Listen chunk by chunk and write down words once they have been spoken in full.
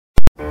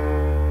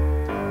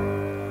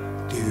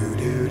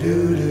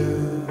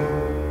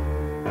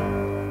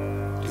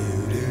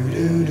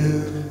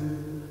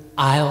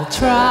I'll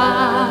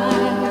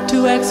try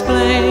to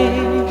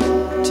explain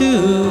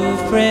to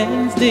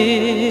friends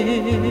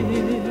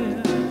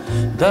dear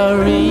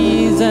the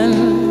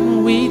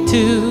reason we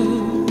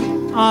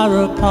two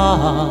are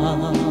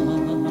apart.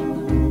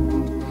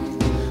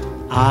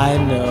 I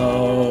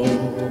know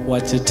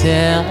what to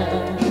tell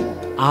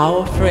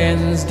our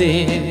friends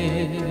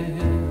dear,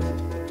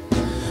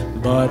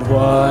 but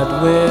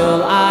what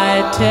will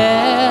I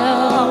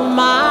tell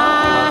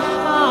my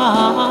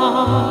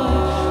heart?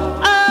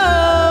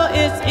 Oh,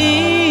 it's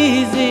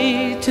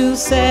easy to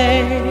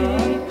say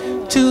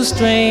to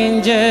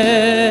strangers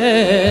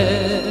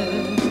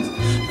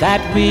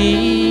that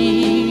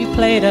we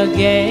played a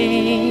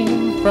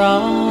game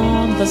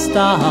from the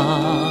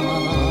start.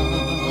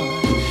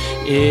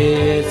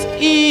 It's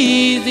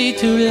easy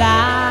to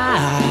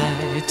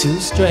lie to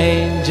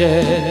strangers,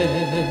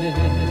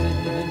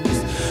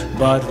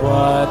 but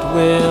what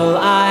will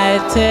I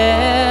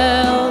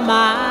tell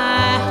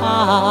my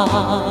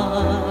heart?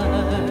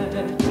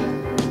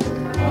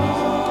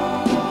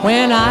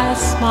 When I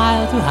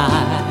smile to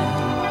hide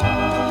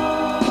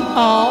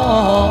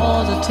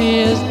all the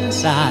tears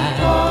inside,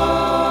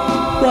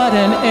 what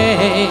an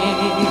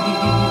ache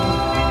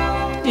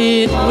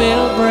it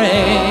will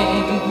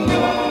bring.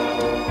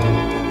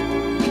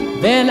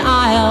 Then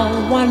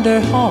I'll wander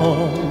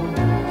home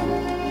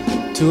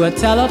to a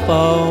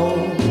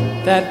telephone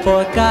that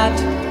forgot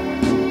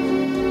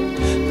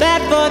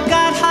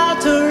how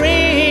to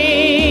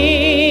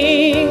ring.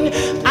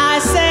 I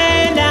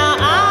say now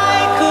I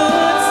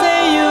could say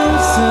you'll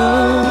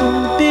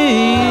soon be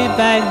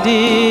back,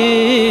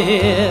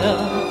 dear,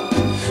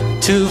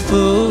 to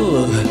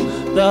fool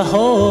the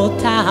whole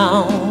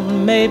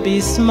town may be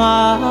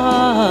smart.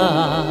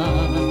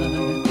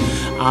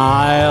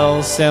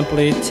 I'll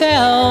simply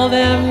tell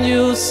them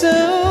you'll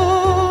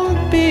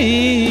soon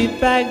be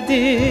back,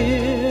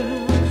 dear,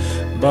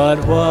 but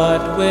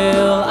what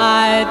will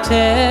I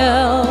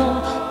tell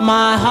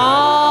my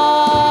heart?